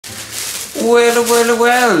Well,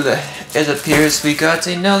 it appears we got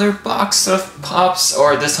another box of Pops,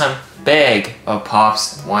 or this time bag of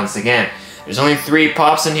Pops once again. There's only 3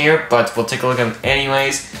 Pops in here, but we'll take a look at them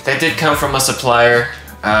anyways. They did come from a supplier,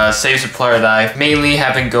 same supplier that I mainly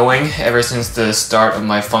have been going ever since the start of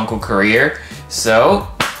my Funko career. So,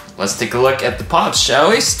 let's take a look at the Pops, shall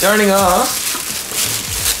we? Starting off,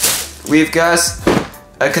 we've got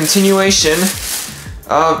a continuation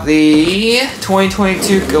of the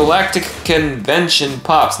 2022 Galactic Convention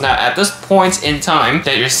Pops. Now, at this point in time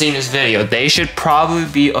that you're seeing this video, they should probably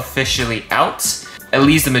be officially out. At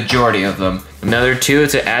least the majority of them. Another 2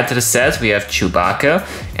 to add to the set, we have Chewbacca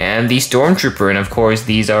and the Stormtrooper, and of course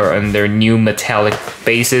these are on their new metallic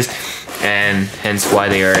bases, and hence why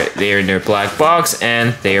they are in their black box,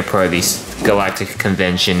 and they are part of the Galactic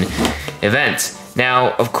Convention event.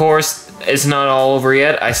 Now, of course, it's not all over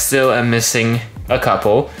yet. I still am missing a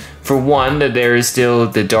couple. For one, there is still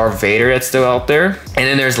the Darth Vader that's still out there, and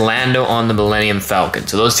then there's Lando on the Millennium Falcon.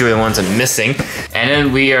 So those 2 are the ones I'm missing. And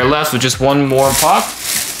then we are left with just one more Pop.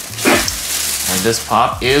 And this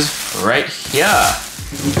Pop is right here.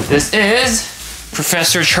 This is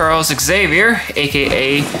Professor Charles Xavier,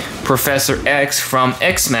 aka Professor X from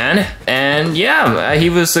X-Men. And yeah, he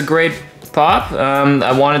was a great Pop.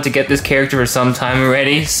 I wanted to get this character for some time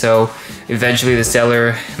already, so eventually the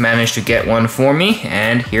seller managed to get one for me,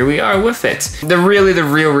 and here we are with it. The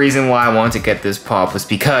real reason why I wanted to get this Pop was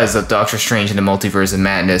because of Doctor Strange in the Multiverse of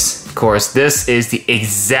Madness. Of course, this is the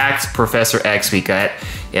exact Professor X we got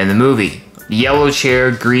in the movie. Yellow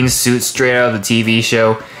chair, green suit, straight out of the TV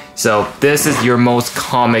show. So this is your most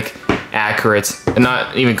comic accurate,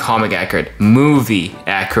 not even comic accurate, movie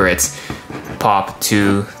accurate Pop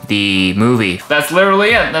to the movie. That's literally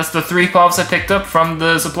it. That's the 3 Pops I picked up from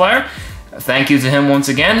the supplier. Thank you to him once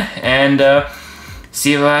again, and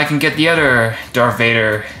see if I can get the other Darth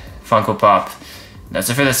Vader Funko Pop. That's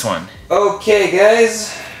it for this one. Okay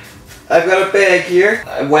guys, I've got a bag here.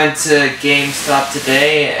 I went to GameStop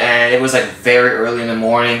today, and it was like very early in the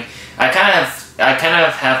morning. I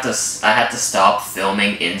had to stop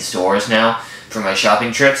filming in stores now for my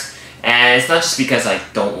shopping trips. And it's not just because I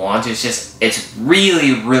don't want to, it's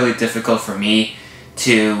really difficult for me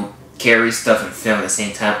to carry stuff and film at the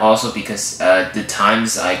same time. Also because the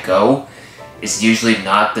times I go is usually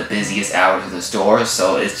not the busiest hours of the store,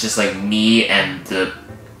 so it's just like me and the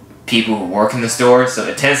people who work in the store, so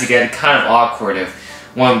it tends to get kind of awkward if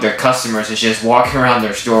one of their customers is just walking around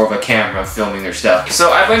their store with a camera filming their stuff.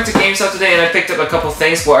 So I went to GameStop today and I picked up a couple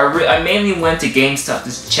things. Well, I mainly went to GameStop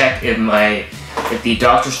to check if the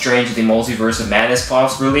Doctor Strange and the Multiverse of Madness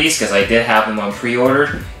Pops released, because I did have them on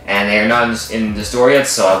pre-order, and they are not in the store yet,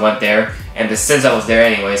 so I went there, and since I was there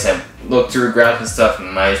anyways, I looked through, grabbed some stuff,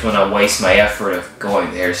 and I just want to waste my effort of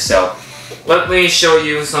going there. So let me show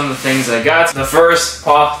you some of the things I got. The first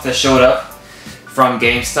Pop that showed up from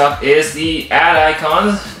GameStop is the ad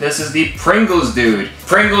icon. This is the Pringles dude.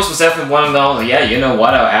 Pringles was definitely one of those, yeah, you know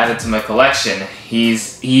what, I'll add it to my collection. He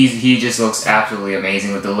just looks absolutely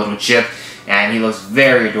amazing with the little chip, and he looks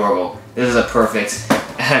very adorable. This is a perfect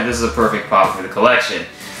Pop for the collection.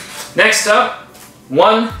 Next up,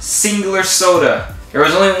 one singular soda. There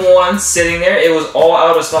was only one sitting there. It was all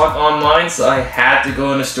out of stock online, so I had to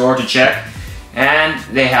go in the store to check, and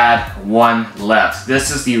they had one left. This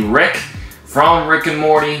is the Rick from Rick and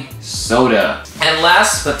Morty soda. And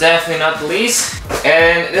last but definitely not the least,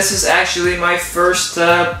 and this is actually my first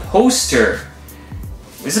poster.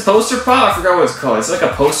 Is it poster pop? I forgot what it's called. It's like a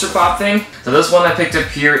poster pop thing. So this one I picked up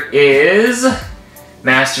here is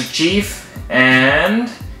Master Chief, and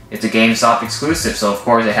it's a GameStop exclusive. So of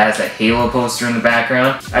course it has that Halo poster in the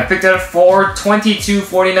background. I picked it up for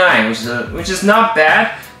 $22.49, which is not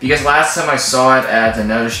bad, because last time I saw it at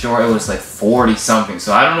another store it was like 40 something.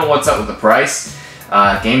 So I don't know what's up with the price.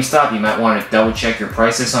 GameStop, you might want to double check your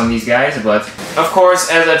prices on these guys, but of course,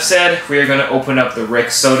 as I've said, we are going to open up the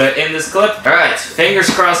Rick soda in this clip. Alright, fingers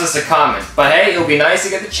crossed it's a comment. But hey, it'll be nice to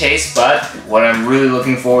get the chase, but what I'm really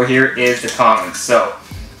looking for here is the comments. So,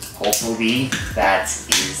 hopefully that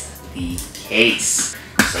is the case.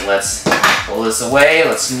 So let's pull this away.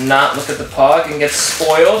 Let's not look at the pog and get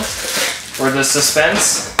spoiled for the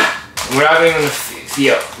suspense. We're not even going to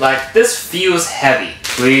feel, like, this feels heavy.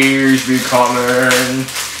 Please be common.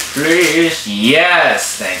 Please.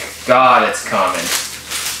 Yes, thank God it's common.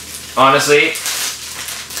 Honestly,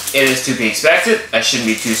 it is to be expected. I shouldn't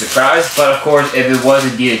be too surprised, but of course, if it was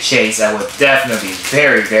indeed a chase, I would definitely be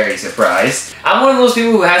very surprised. I'm one of those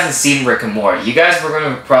people who hasn't seen Rick and Morty. You guys were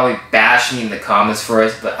going to probably bash me in the comments for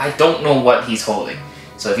it, but I don't know what he's holding.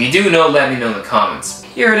 So if you do know, let me know in the comments.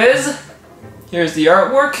 Here it is. Here's the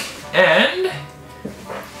artwork, and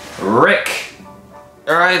Rick.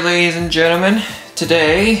 Alright, ladies and gentlemen,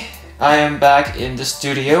 today I am back in the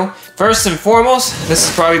studio. First and foremost, this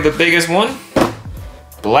is probably the biggest one.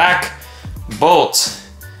 Black Bolt.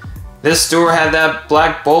 This store had that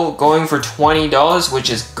Black Bolt going for $20,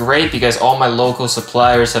 which is great because all my local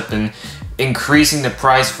suppliers have been increasing the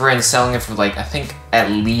price for it and selling it for like, I think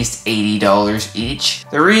at least $80 each.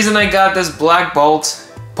 The reason I got this Black Bolt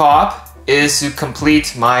pop is to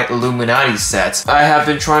complete my Illuminati set. I have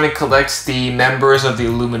been trying to collect the members of the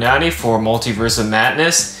Illuminati for Multiverse of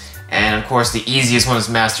Madness, and of course the easiest one is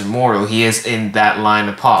Master Mortal. He is in that line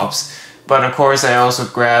of pops. But of course I also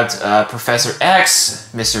grabbed Professor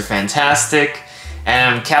X, Mr. Fantastic,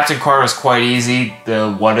 and Captain Carter was quite easy.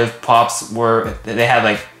 The What If pops were, they had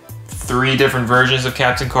like 3 different versions of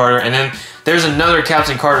Captain Carter, and then there's another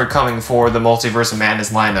Captain Carter coming for the Multiverse of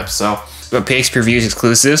Madness lineup, so pay-per-views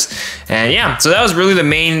exclusives. And yeah, so that was really the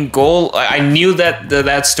main goal. I knew that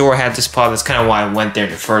that store had this pop, that's kind of why I went there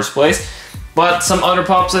in the first place. But some other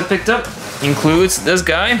pops I picked up includes this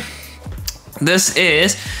guy. This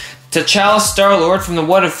is T'Challa Star-Lord from the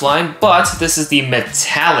What If line, but this is the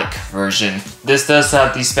metallic version. This does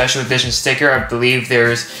have the special edition sticker. I believe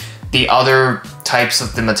there's the other types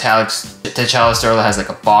of the metallics. T'Challa Star-Lord has like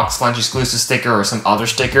a box lunch exclusive sticker or some other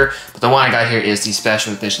sticker, but the one I got here is the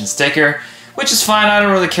special edition sticker, which is fine. I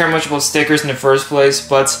don't really care much about stickers in the first place,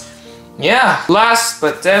 but yeah. Last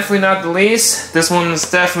but definitely not the least, this one is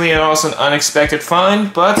definitely also an unexpected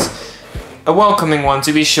find, but a welcoming one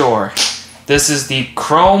to be sure. This is the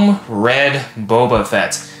Chrome Red Boba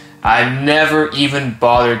Fett. I've never even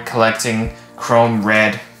bothered collecting Chrome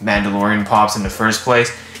Red Mandalorian pops in the first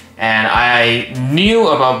place, and I knew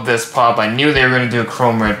about this pop. I knew they were going to do a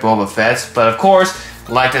Chrome Red Boba Fett, but of course,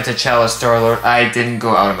 like the T'Challa Star-Lord, I didn't go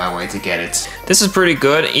out of my way to get it. This is pretty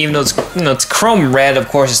good, even though it's, you know, it's Chrome Red. Of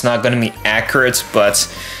course, it's not going to be accurate,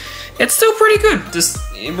 but it's still pretty good, just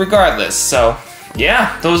regardless. So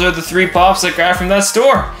yeah, those are the 3 pops I got from that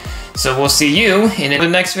store. So we'll see you in the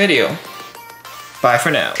next video. Bye for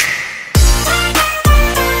now.